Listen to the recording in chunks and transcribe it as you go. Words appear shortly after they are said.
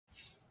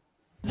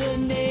the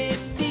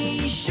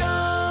Nifty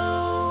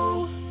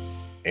Show.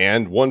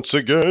 And once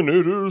again,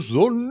 it is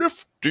the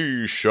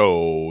Nifty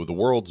Show, the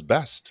world's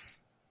best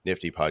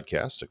Nifty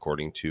podcast,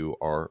 according to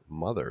our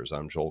mothers.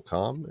 I'm Joel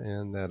Comm,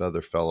 and that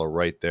other fellow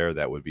right there,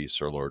 that would be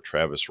Sir Lord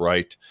Travis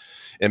Wright,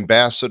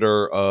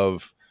 ambassador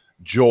of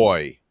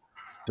joy,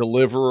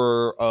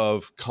 deliverer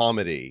of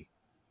comedy.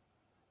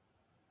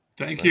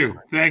 Thank you.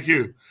 Thank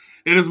you.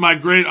 It is my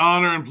great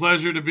honor and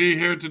pleasure to be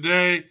here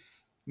today.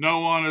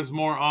 No one is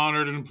more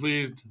honored and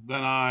pleased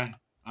than I.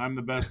 I'm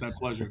the best at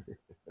pleasure.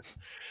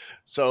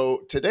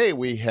 So today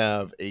we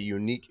have a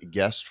unique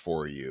guest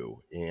for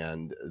you.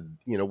 And,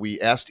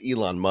 we asked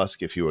Elon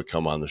Musk if he would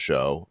come on the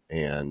show.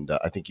 And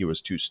I think he was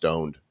too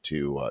stoned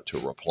to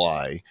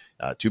reply,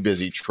 too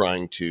busy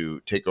trying to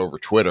take over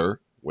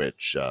Twitter,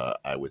 which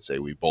I would say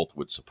we both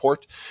would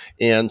support.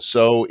 And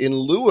so in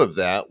lieu of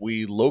that,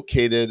 we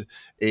located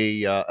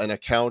an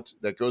account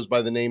that goes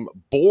by the name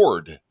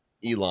Bored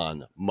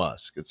Elon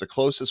Musk. It's the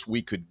closest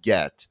we could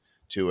get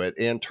to it.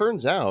 And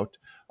turns out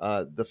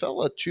the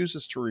fella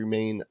chooses to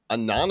remain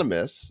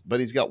anonymous, but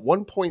he's got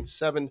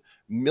 1.7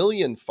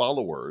 million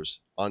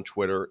followers on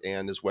Twitter,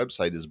 and his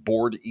website is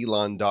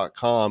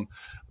boredelon.com.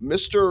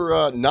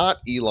 Mr. Not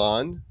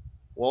Elon,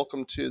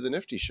 welcome to the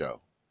Nifty Show.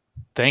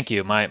 Thank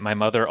you. My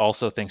mother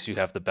also thinks you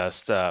have the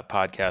best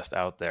podcast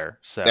out there.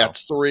 So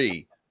That's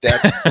three.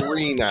 That's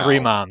three now.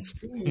 Three moms.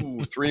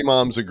 Ooh, three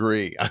moms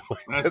agree.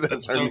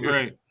 That's so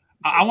great.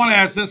 I want to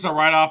ask this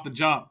right off the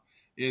jump.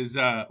 Is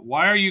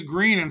why are you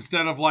green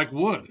instead of like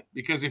wood?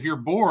 Because if you're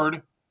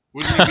bored,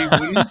 wouldn't you be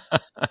woody?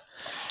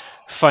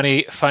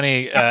 Funny.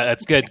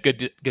 That's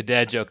good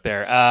dad joke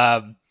there.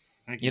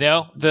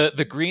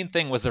 The green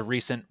thing was a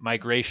recent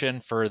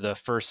migration for the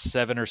first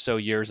 7 or so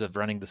years of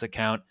running this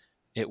account.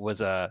 It was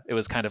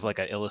kind of like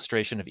an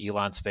illustration of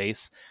Elon's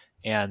face.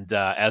 And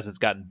as it's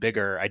gotten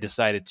bigger, I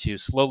decided to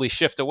slowly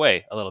shift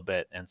away a little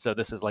bit. And so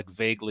this is like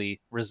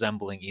vaguely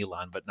resembling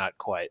Elon, but not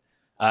quite.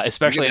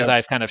 Especially as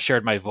I've kind of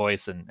shared my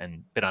voice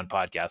and been on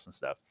podcasts and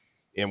stuff.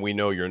 And we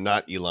know you're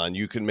not Elon.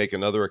 You can make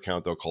another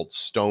account, though, called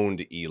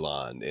Stoned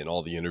Elon. In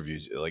all the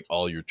interviews, like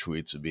all your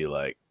tweets would be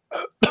like,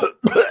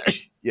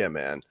 yeah,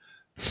 man,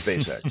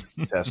 SpaceX,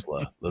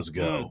 Tesla, let's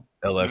go,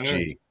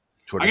 LFG.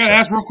 I got to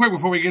ask real quick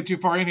before we get too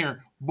far in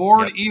here.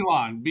 Bored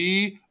Elon,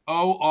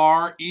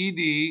 BOREDELON,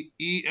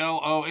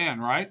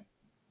 right?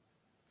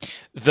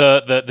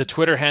 The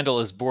Twitter handle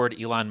is Bored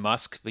Elon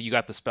Musk, but you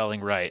got the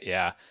spelling right,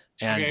 yeah.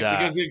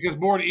 And because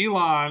Bored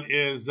Elon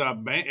is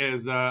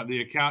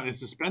the account is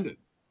suspended.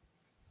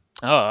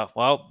 Oh,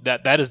 well,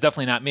 that is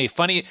definitely not me.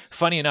 Funny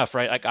enough,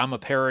 right? Like I'm a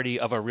parody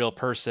of a real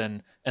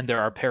person, and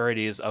there are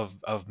parodies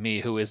of me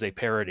who is a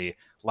parody.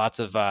 Lots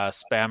of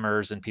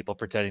spammers and people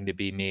pretending to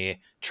be me,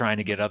 trying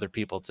to get other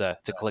people to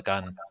click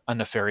on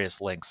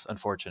nefarious links,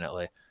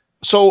 unfortunately.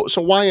 So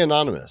why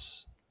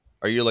anonymous?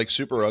 Are you like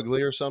super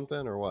ugly or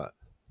something, or what?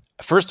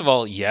 First of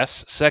all,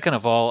 yes. Second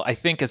of all, I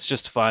think it's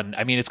just fun.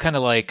 I mean, it's kind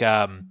of like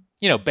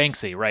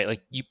Banksy, right?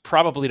 Like you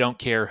probably don't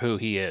care who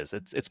he is.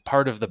 It's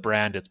part of the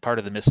brand. It's part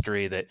of the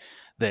mystery that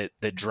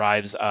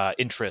drives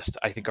interest.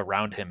 I think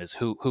around him is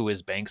who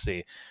is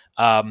Banksy.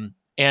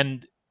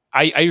 And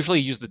I usually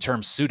use the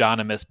term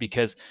pseudonymous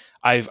because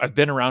I've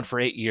been around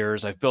for 8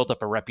 years. I've built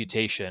up a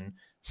reputation.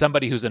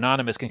 Somebody who's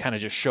anonymous can kind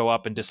of just show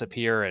up and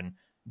disappear and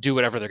do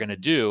whatever they're going to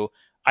do.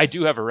 I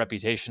do have a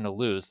reputation to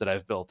lose that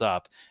I've built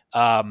up.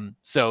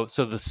 So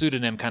the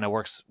pseudonym kind of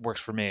works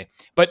for me.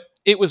 But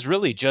it was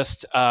really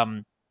just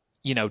done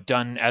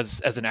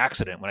as an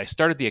accident. When I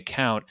started the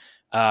account,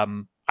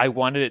 I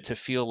wanted it to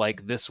feel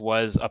like this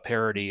was a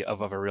parody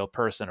of a real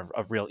person,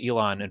 of real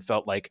Elon, and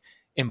felt like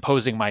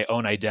imposing my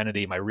own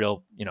identity, my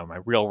real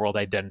world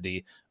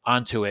identity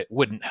onto it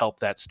wouldn't help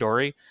that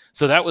story.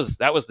 So that was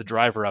the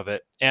driver of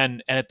it.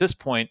 And at this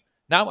point,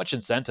 not much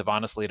incentive,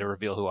 honestly, to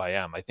reveal who I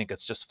am. I think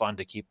it's just fun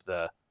to keep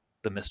the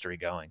mystery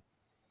going.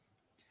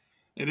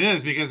 It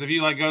is, because if you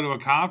go to a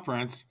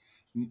conference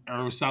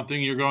or something,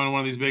 you're going to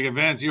one of these big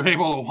events, you're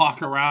able to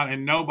walk around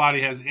and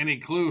nobody has any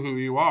clue who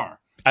you are.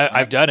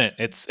 I've done it.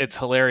 It's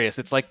hilarious.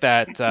 It's like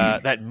that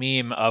that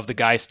meme of the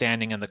guy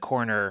standing in the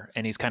corner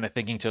and he's kind of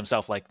thinking to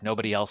himself like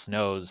nobody else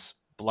knows,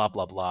 blah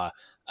blah blah.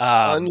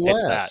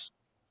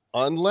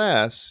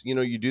 Unless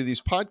you do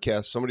these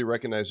podcasts, somebody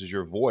recognizes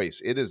your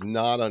voice. It is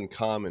not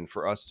uncommon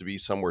for us to be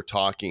somewhere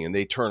talking and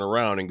they turn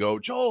around and go,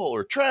 Joel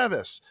or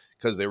Travis,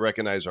 because they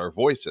recognize our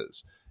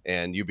voices.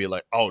 And you'd be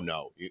like, oh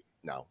no,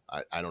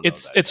 I don't know.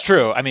 It's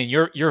true. I mean,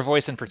 your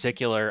voice in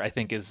particular, I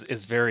think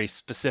is very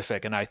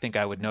specific, and I think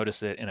I would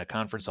notice it in a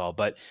conference hall.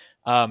 But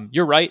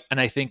you're right, and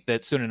I think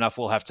that soon enough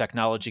we'll have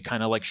technology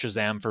kind of like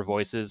Shazam for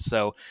voices.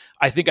 So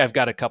I think I've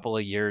got a couple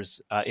of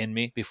years in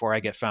me before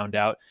I get found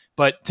out.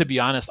 But to be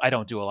honest, I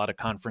don't do a lot of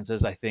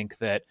conferences. I think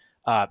that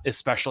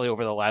especially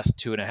over the last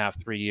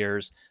 2.5, 3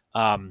 years,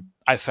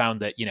 I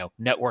found that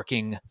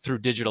networking through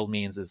digital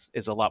means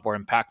is a lot more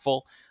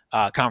impactful.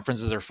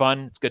 Conferences are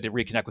fun. It's good to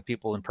reconnect with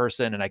people in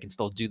person, and I can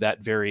still do that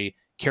very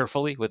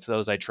carefully with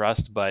those I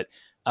trust. But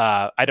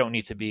I don't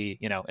need to be,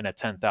 in a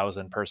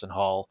 10,000 person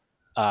hall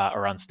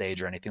or on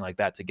stage or anything like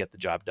that to get the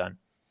job done.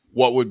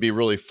 What would be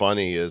really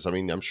funny is, I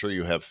mean, I'm sure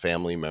you have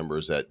family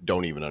members that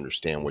don't even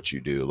understand what you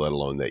do, let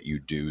alone that you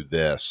do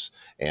this.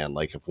 And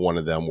like, if one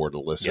of them were to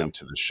listen Yep.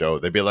 to the show,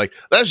 they'd be like,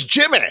 "That's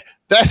Jimmy.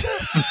 That's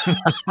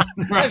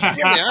that's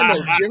Jimmy. I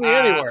know Jimmy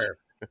anywhere."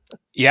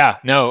 Yeah,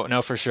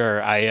 no, for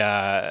sure.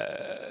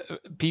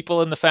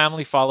 People in the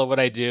family follow what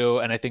I do,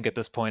 and I think at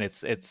this point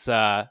it's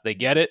they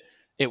get it.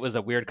 It was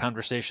a weird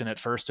conversation at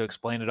first to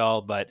explain it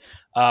all, but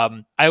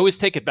I always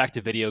take it back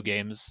to video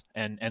games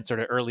and sort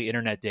of early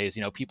internet days.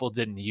 People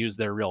didn't use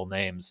their real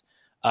names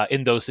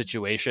in those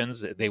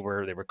situations. They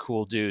were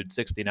cool dude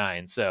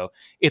 69. So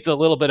it's a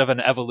little bit of an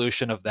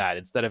evolution of that.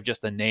 Instead of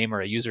just a name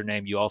or a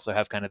username, you also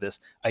have kind of this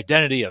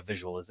identity of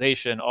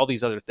visualization, all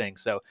these other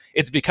things. So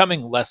it's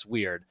becoming less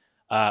weird,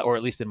 or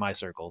at least in my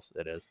circles,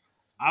 it is.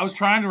 I was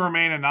trying to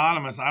remain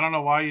anonymous. I don't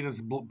know why you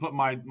just put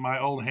my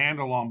old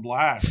handle on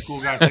blast.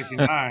 Cool guy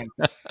 69.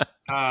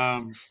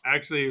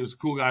 Actually, it was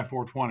cool guy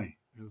 420.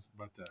 It was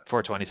about that.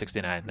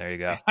 42069. There you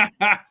go.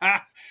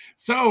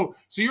 So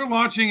you're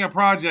launching a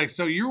project.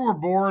 So you were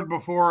bored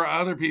before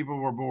other people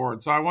were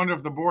bored. So I wonder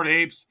if the Bored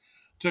Apes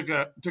took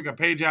a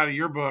page out of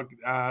your book.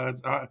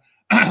 It's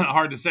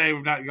hard to say.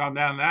 We've not gone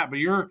down that, but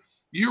you're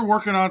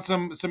working on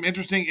some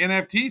interesting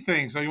NFT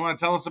things. So you want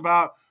to tell us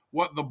about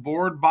what the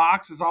Bored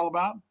Box is all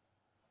about?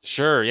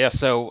 Sure. Yeah.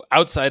 So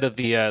outside of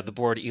the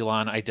board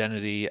Elon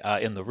identity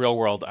in the real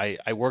world,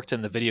 I worked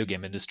in the video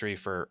game industry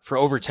for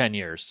over 10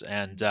 years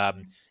and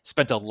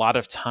spent a lot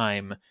of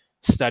time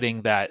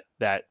studying that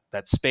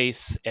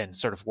space and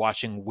sort of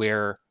watching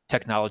where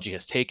technology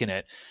has taken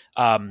it.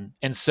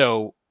 And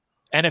so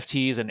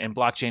NFTs and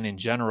blockchain in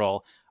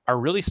general are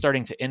really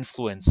starting to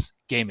influence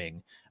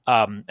gaming.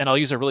 And I'll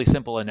use a really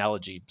simple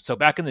analogy. So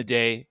back in the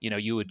day,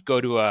 you would go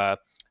to a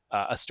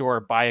store,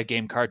 buy a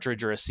game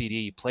cartridge or a CD,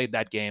 you played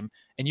that game,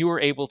 and you were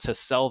able to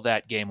sell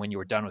that game when you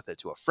were done with it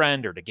to a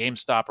friend or to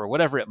GameStop or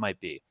whatever it might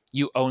be.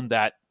 You own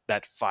that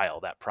file,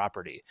 that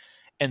property.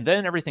 And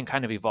then everything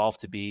kind of evolved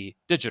to be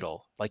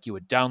digital. Like you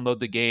would download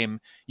the game,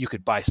 you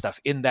could buy stuff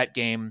in that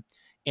game,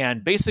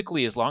 and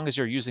basically as long as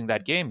you're using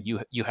that game,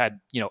 you had,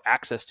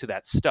 access to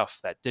that stuff,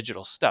 that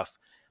digital stuff.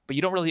 But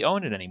you don't really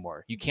own it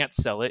anymore. You can't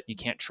sell it, you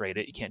can't trade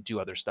it, you can't do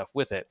other stuff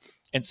with it.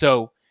 And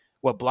so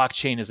what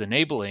blockchain is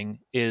enabling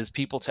is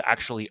people to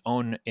actually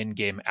own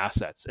in-game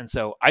assets. And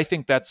so I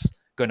think that's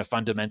going to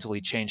fundamentally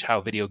change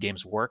how video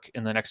games work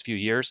in the next few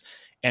years.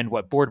 And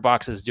what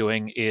Boardbox is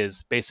doing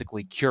is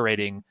basically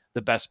curating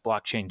the best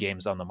blockchain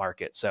games on the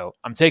market. So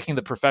I'm taking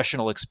the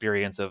professional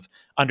experience of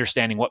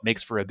understanding what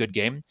makes for a good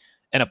game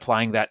and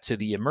applying that to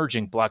the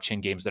emerging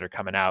blockchain games that are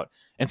coming out.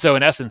 And so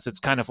in essence, it's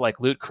kind of like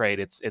Loot Crate.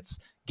 It's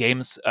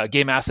games,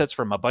 game assets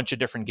from a bunch of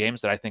different games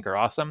that I think are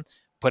awesome.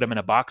 Put them in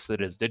a box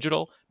that is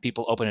digital.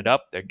 People open it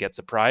up, they get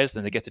surprised,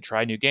 and they get to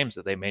try new games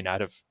that they may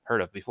not have heard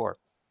of before.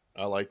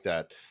 I like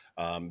that.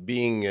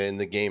 Being in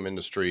the game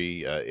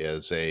industry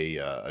as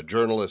a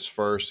journalist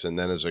first, and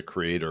then as a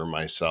creator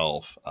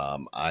myself,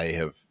 I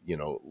have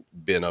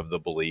been of the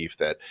belief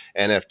that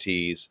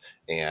NFTs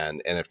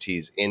and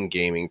NFTs in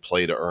gaming,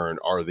 play to earn,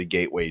 are the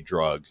gateway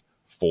drug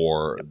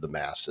for the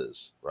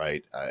masses,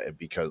 right?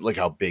 Because look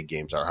how big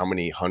games are. How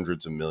many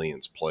hundreds of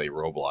millions play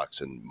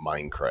Roblox and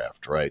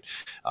Minecraft, right?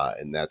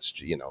 And that's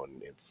in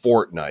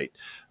Fortnite.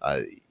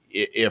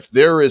 If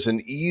there is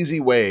an easy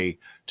way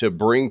to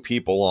bring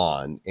people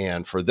on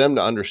and for them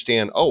to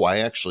understand, oh, I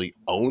actually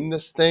own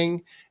this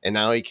thing and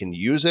now I can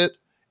use it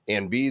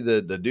and be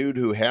the dude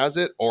who has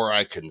it, or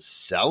I can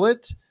sell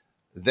it.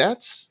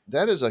 That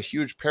is a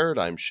huge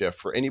paradigm shift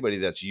for anybody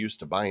that's used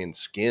to buying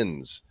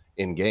skins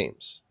in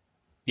games.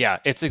 Yeah,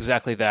 it's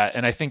exactly that.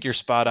 And I think you're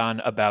spot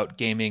on about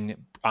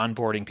gaming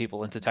onboarding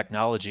people into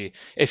technology.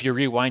 If you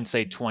rewind,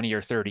 say, 20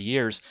 or 30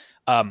 years,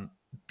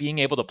 being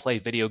able to play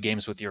video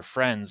games with your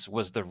friends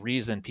was the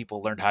reason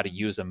people learned how to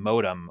use a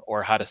modem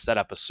or how to set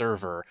up a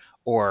server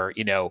or,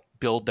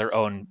 build their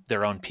own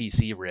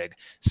PC rig.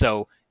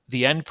 So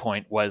the end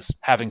point was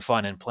having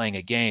fun and playing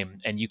a game.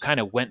 And you kind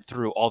of went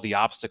through all the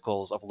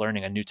obstacles of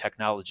learning a new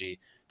technology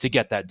to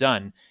get that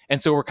done.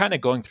 And so we're kind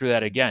of going through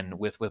that again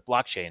with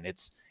blockchain.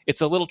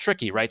 It's a little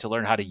tricky, right, to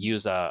learn how to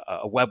use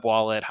a web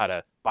wallet, how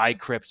to buy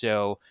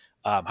crypto,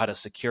 how to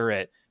secure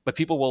it. But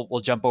people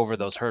will jump over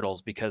those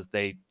hurdles because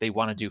they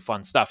want to do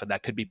fun stuff. And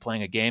that could be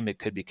playing a game. It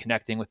could be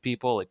connecting with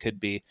people. It could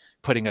be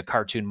putting a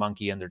cartoon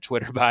monkey in their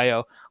Twitter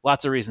bio.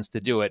 Lots of reasons to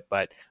do it.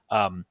 But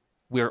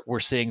we're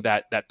seeing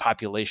that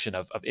population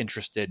of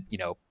interested,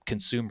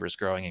 consumers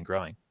growing and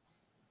growing.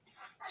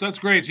 So that's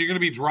great. So you're going to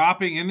be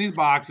dropping in these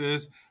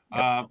boxes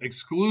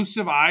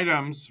exclusive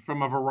items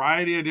from a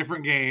variety of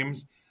different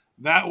games.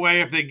 That way,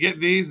 if they get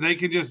these, they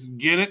can just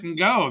get it and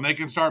go, and they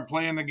can start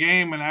playing the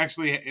game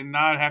and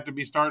not have to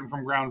be starting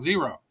from ground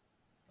zero.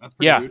 That's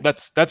pretty huge.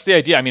 That's the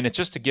idea. I mean, it's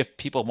just to give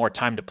people more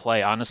time to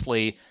play,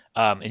 honestly.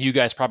 And you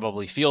guys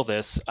probably feel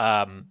this.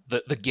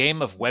 The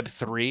game of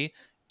Web3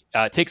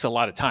 takes a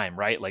lot of time,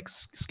 right? Like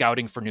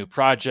scouting for new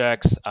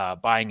projects,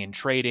 buying and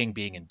trading,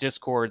 being in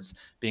Discords,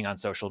 being on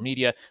social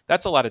media.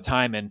 That's a lot of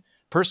time. And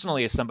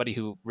personally, as somebody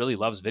who really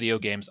loves video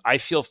games, I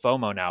feel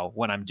FOMO now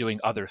when I'm doing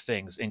other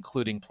things,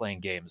 including playing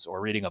games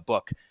or reading a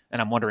book,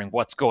 and I'm wondering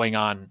what's going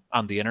on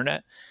the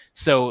internet.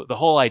 So the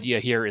whole idea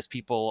here is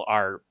people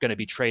are going to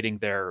be trading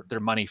their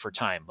money for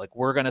time. Like,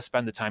 we're going to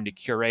spend the time to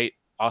curate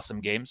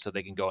awesome games so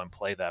they can go and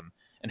play them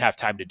and have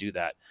time to do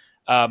that.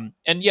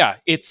 And yeah,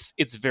 it's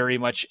very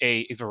much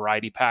a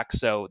variety pack.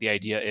 So the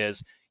idea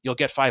is you'll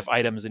get 5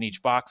 items in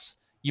each box.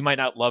 You might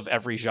not love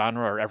every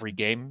genre or every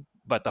game,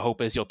 but the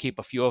hope is you'll keep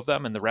a few of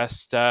them, and the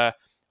rest,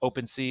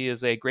 OpenSea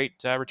is a great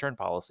return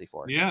policy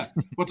for. Yeah.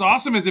 What's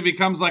awesome is it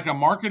becomes like a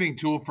marketing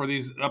tool for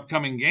these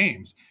upcoming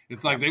games.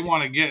 It's like they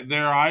want to get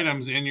their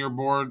items in your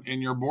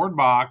board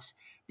box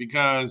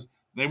because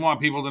they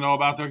want people to know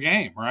about their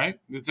game, right?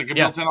 It's like a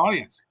built-in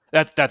audience.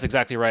 That's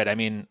exactly right. I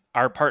mean,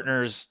 our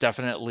partners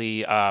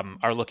definitely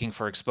are looking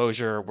for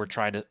exposure. We're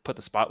trying to put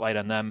the spotlight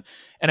on them.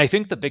 And I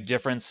think the big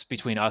difference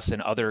between us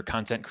and other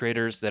content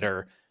creators that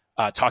are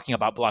talking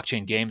about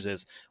blockchain games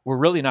is we're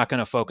really not going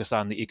to focus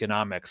on the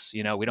economics.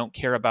 You know, we don't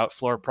care about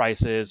floor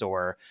prices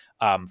or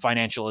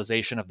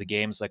financialization of the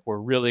games. Like, we're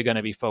really going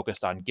to be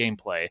focused on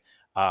gameplay,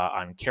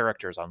 on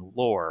characters, on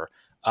lore,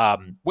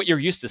 what you're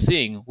used to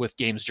seeing with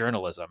games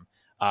journalism.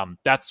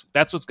 That's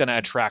what's going to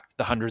attract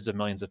the hundreds of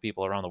millions of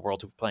people around the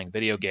world who are playing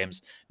video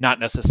games, not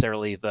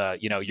necessarily the,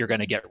 you're going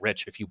to get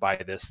rich if you buy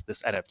this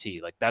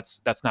NFT. Like,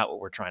 that's not what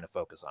we're trying to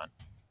focus on.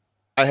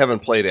 I haven't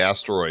played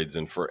Asteroids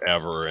in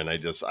forever, and I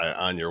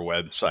on your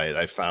website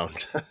I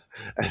found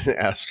an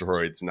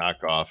Asteroids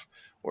knockoff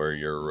where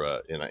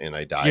you're and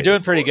I died. You're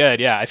doing pretty good,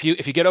 yeah. If you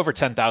get over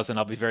 10,000,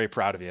 I'll be very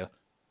proud of you.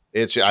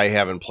 I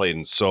haven't played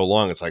in so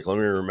long. It's like, let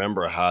me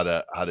remember how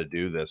to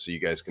do this. So you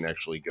guys can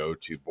actually go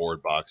to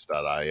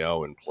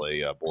boardbox.io and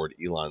play Board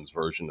Elon's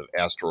version of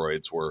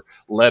Asteroids, where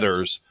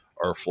letters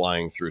are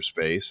flying through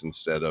space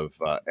instead of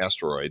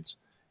asteroids,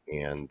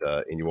 and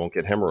you won't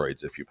get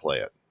hemorrhoids if you play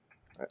it.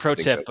 Pro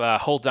tip: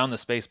 hold down the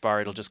space bar;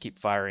 it'll just keep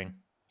firing.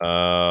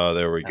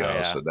 There we go.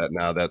 Yeah. So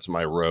that's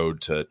my road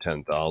to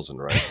 10,000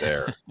 right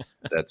there.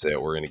 That's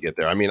it. We're going to get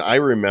there. I mean, I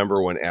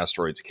remember when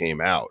Asteroids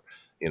came out.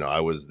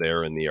 I was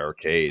there in the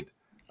arcade.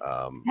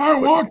 I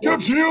walked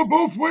uphill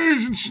both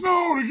ways in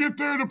snow to get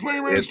there to play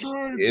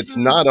Asteroids. It's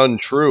not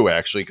untrue,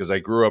 actually, because I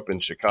grew up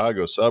in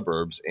Chicago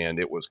suburbs, and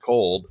it was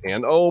cold,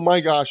 and oh my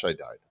gosh, I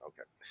died.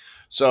 Okay.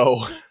 So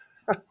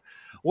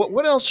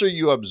what else are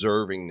you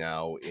observing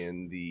now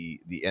in the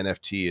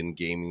NFT and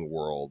gaming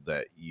world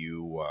that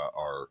you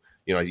are,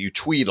 you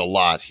tweet a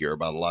lot here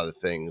about a lot of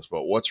things,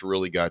 but what's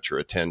really got your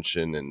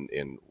attention,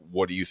 and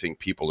what do you think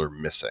people are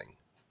missing?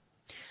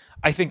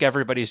 I think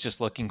everybody's just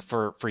looking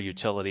for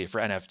utility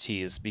for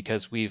NFTs,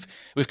 because we've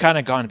kind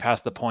of gone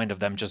past the point of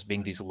them just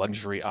being these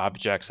luxury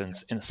objects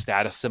and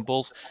status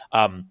symbols.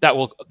 That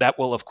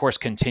will of course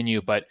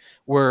continue, but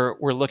we're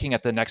looking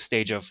at the next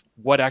stage of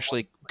what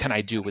actually can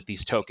I do with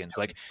these tokens.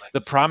 Like,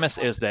 the promise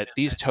is that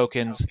these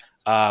tokens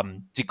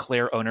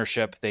declare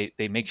ownership.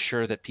 They make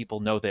sure that people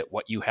know that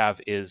what you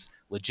have is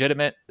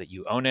legitimate, that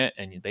you own it,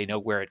 and they know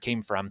where it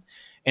came from.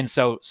 And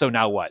so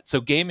now what?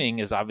 So gaming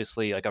is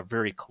obviously like a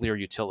very clear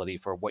utility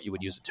for what you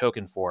would use a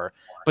token for,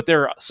 but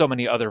there are so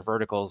many other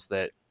verticals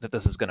that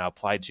this is going to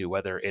apply to,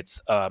 whether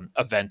it's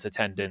event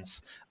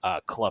attendance,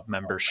 club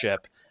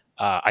membership,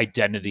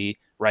 identity,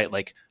 right?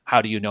 Like,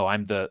 how do you know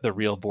I'm the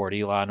real Board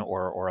Elon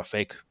or a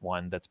fake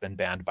one that's been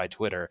banned by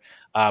Twitter?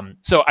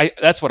 So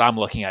that's what I'm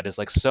looking at, is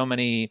like so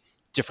many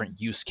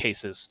different use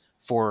cases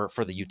for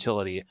the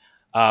utility.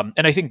 And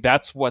I think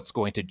that's what's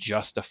going to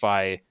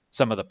justify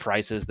some of the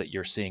prices that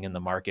you're seeing in the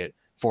market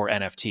for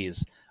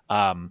NFTs.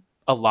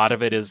 A lot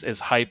of it is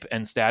hype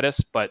and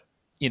status, but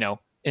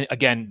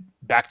again,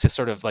 back to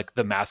sort of like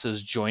the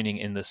masses joining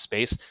in this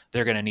space,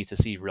 they're going to need to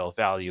see real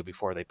value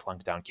before they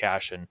plunk down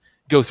cash and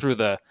go through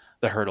the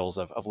hurdles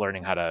of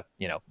learning how to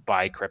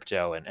buy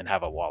crypto and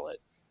have a wallet.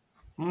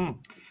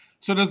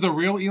 So does the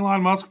real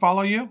Elon Musk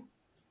follow you?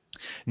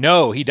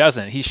 No, he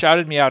doesn't. He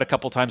shouted me out a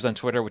couple times on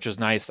Twitter, which was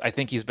nice. I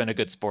think he's been a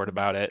good sport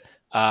about it.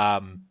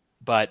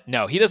 But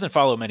no, he doesn't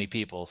follow many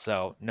people,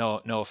 so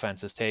no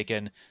offense is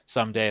taken.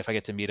 Someday, if I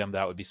get to meet him,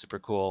 that would be super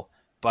cool.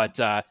 But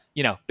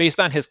based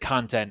on his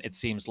content, it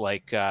seems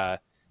like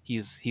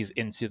he's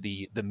into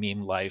the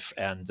meme life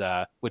and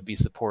would be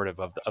supportive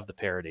of the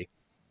parody.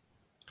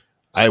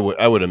 I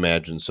would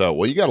imagine so.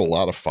 Well, you got a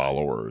lot of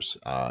followers,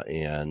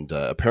 and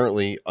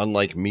apparently,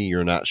 unlike me,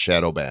 you're not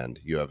shadow banned.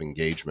 You have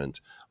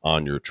engagement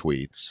on your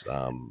tweets.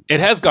 It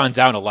has gone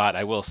down a lot,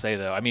 I will say,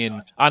 though. I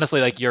mean, honestly,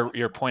 like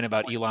your point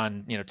about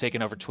Elon,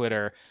 taking over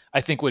Twitter, I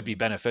think would be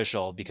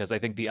beneficial, because I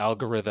think the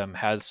algorithm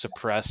has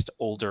suppressed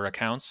older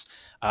accounts.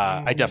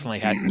 I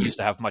definitely used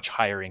to have much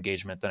higher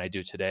engagement than I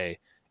do today.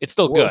 It's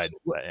still good.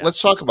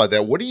 Let's talk about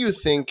that. What do you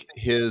think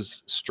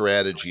his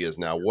strategy is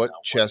now? What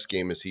chess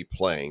game is he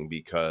playing?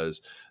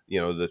 Because,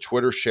 the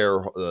Twitter share,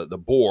 the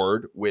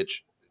board,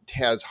 which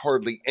has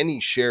hardly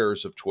any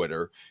shares of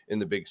Twitter in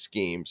the big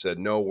scheme, said,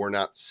 no, we're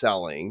not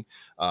selling,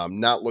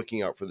 not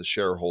looking out for the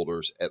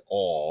shareholders at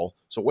all.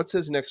 So what's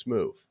his next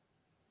move?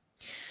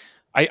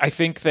 I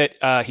think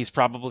that he's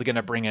probably going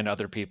to bring in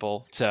other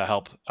people to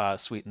help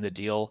sweeten the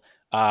deal.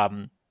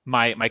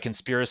 My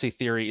conspiracy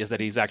theory is that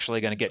he's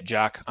actually going to get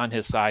Jack on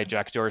his side,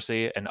 Jack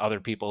Dorsey, and other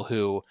people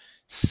who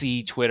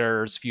see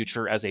Twitter's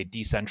future as a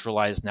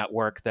decentralized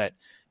network that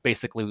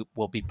basically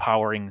will be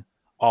powering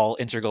all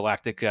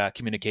intergalactic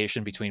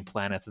communication between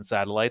planets and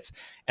satellites.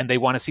 And they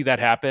want to see that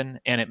happen.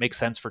 And it makes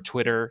sense for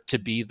Twitter to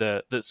be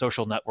the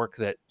social network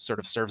that sort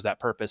of serves that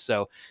purpose.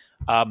 So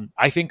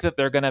I think that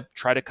they're going to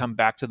try to come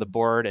back to the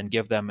board and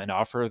give them an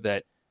offer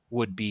that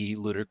would be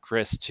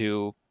ludicrous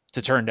to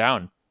turn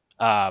down.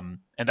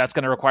 And that's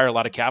going to require a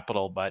lot of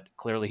capital, but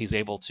clearly he's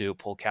able to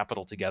pull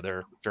capital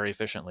together very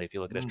efficiently if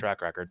you look at his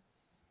track record.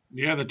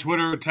 Yeah, the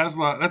Twitter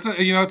Tesla. That's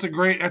a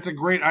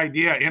great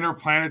idea.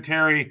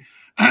 Interplanetary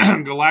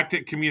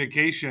galactic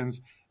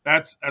communications.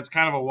 That's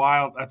kind of a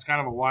wild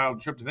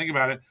trip to think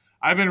about it.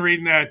 I've been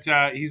reading that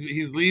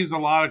he leaves a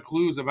lot of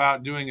clues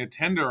about doing a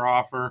tender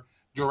offer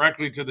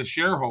directly to the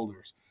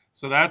shareholders.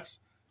 So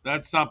that's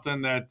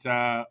something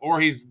that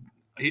or he's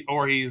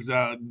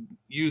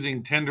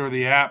using Tinder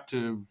the app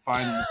to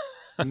find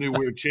some new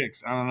weird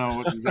chicks. I don't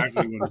know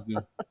exactly what he's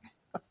doing.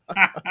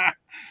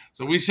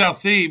 So we shall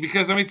see.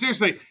 Because I mean,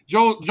 seriously,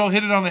 Joel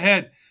hit it on the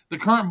head. The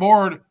current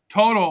board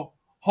total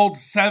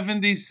holds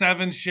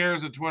 77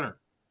 shares of Twitter.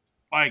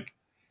 Like,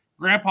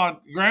 Grandpa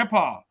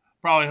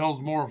probably holds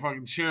more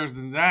fucking shares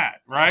than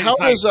that, right?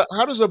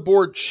 How does a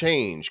board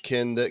change?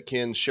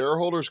 Can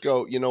shareholders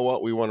go, you know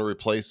what, we want to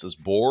replace this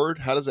board?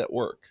 How does that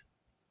work?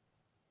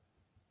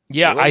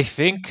 Yeah, really?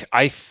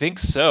 I think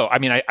so. I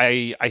mean,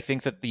 I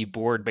think that the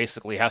board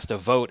basically has to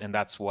vote, and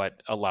that's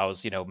what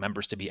allows,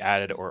 members to be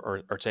added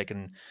or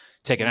taken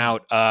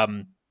out.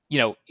 In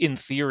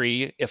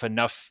theory, if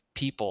enough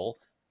people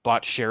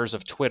bought shares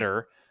of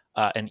Twitter,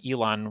 and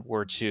Elon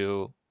were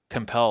to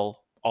compel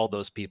all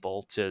those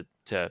people to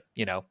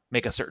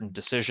make a certain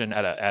decision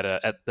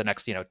at the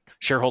next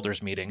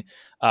shareholders meeting,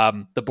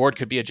 the board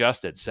could be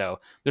adjusted. So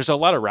there's a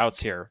lot of routes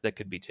here that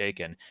could be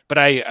taken. But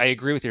I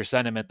agree with your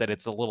sentiment that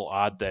it's a little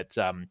odd that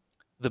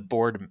the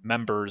board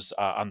members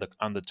on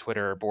the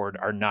Twitter board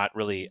are not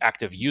really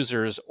active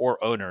users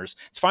or owners.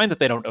 It's fine that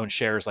they don't own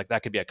shares, like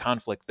that could be a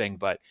conflict thing,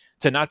 but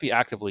to not be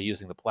actively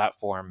using the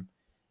platform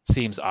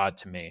seems odd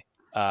to me.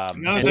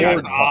 Another thing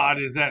that's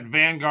odd is that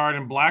Vanguard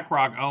and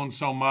BlackRock own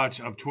so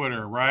much of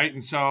Twitter, right?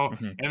 And so,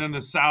 and then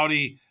the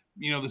Saudi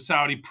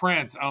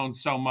prince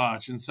owns so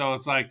much, and so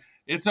it's like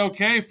it's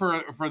okay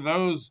for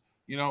those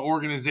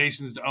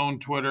organizations to own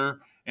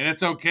Twitter, and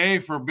it's okay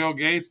for Bill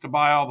Gates to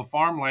buy all the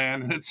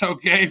farmland, and it's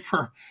okay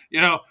for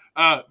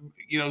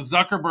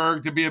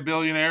Zuckerberg to be a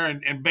billionaire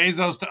and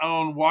Bezos to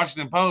own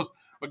Washington Post,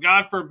 but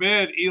God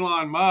forbid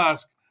Elon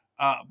Musk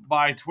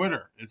by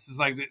Twitter. It's just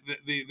like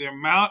the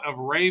amount of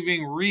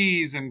raving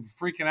rees and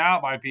freaking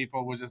out by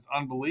people was just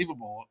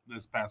unbelievable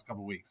this past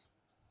couple of weeks.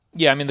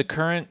 Yeah, I mean the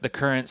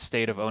current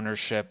state of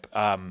ownership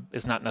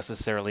is not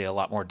necessarily a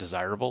lot more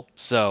desirable.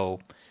 So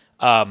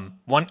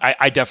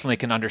I definitely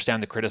can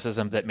understand the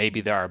criticism that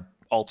maybe there are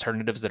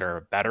alternatives that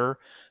are better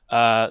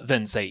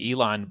than say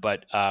Elon,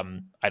 but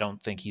I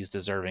don't think he's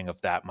deserving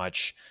of that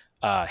much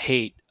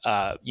hate.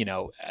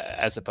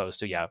 As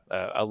opposed to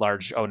a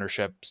large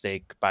ownership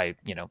stake by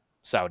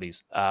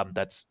Saudis.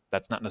 That's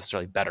not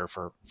necessarily better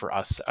for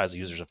us as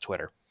users of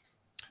Twitter.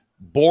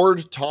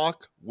 Board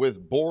talk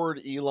with Board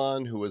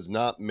Elon, who is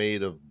not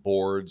made of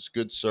boards.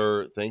 Good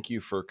sir, thank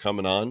you for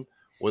coming on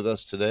with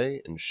us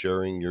today and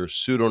sharing your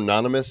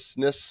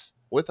pseudonymousness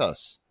with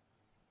us.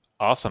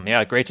 Awesome.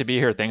 Yeah, great to be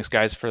here. Thanks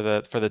guys for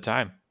the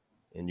time.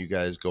 And you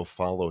guys go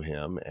follow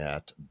him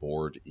at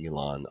Board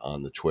Elon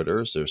on the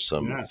Twitters. There's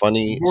some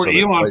funny... Board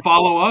Elon,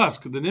 follow us,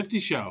 the Nifty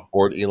Show.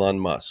 Board Elon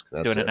Musk.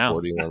 That's doing it now.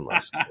 Board Elon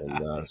Musk.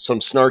 And some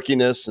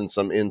snarkiness and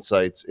some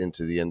insights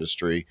into the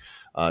industry.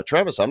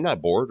 Travis, I'm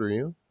not bored, are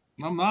you?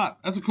 I'm not.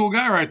 That's a cool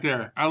guy right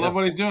there. I love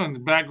what he's doing. The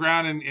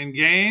background in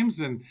games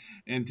and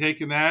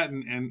taking that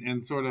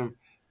and sort of,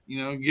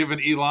 giving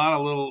Elon a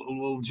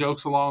little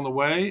jokes along the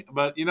way.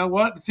 But you know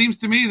what? It seems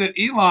to me that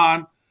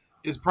Elon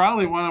is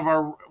probably one of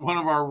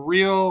our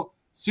real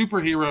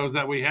superheroes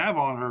that we have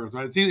on Earth,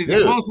 right? He's the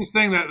closest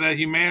thing that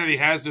humanity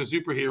has to a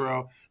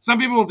superhero. Some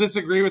people will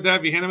disagree with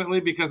that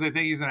vehemently because they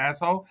think he's an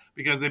asshole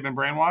because they've been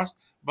brainwashed.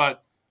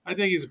 But I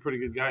think he's a pretty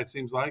good guy, it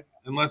seems like,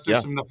 unless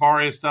there's some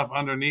nefarious stuff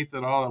underneath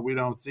it all that we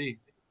don't see.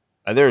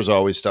 And there's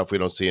always stuff we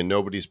don't see, and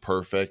nobody's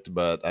perfect,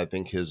 but I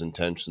think his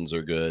intentions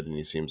are good, and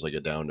he seems like a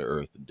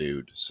down-to-earth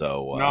dude.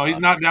 So no, he's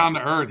not down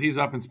to earth. He's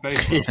up in space.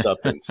 He's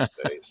up in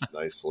space.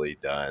 Nicely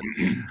done.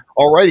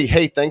 All righty.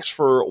 Hey, thanks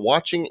for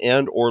watching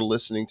and or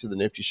listening to The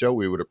Nifty Show.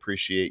 We would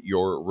appreciate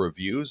your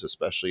reviews,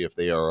 especially if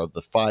they are of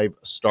the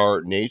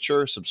 5-star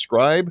nature.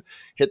 Subscribe,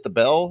 hit the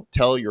bell,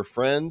 tell your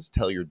friends,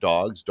 tell your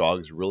dogs.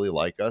 Dogs really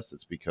like us.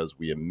 It's because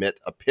we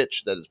emit a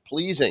pitch that is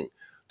pleasing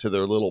to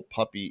their little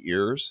puppy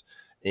ears.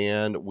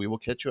 And we will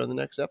catch you on the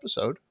next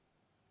episode.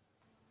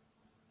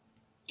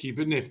 Keep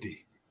it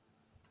nifty.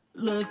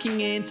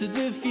 Looking into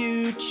the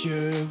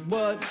future,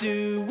 what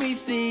do we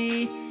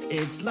see?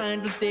 It's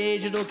lined with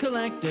digital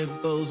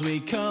collectibles, we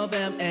call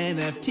them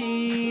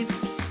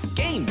NFTs.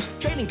 Games,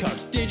 trading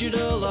cards,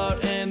 digital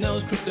art, and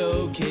those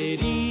crypto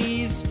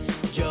kitties.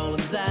 Joel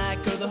and Zach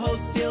are the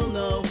hosts you'll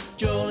know.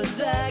 Joel and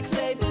Zach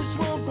say this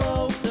will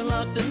blow. They're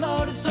locked and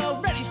loaded,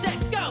 so ready, set,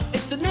 go.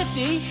 It's the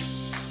Nifty,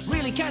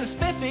 really kind of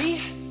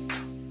spiffy.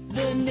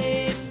 The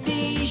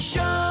Nifty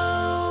Show.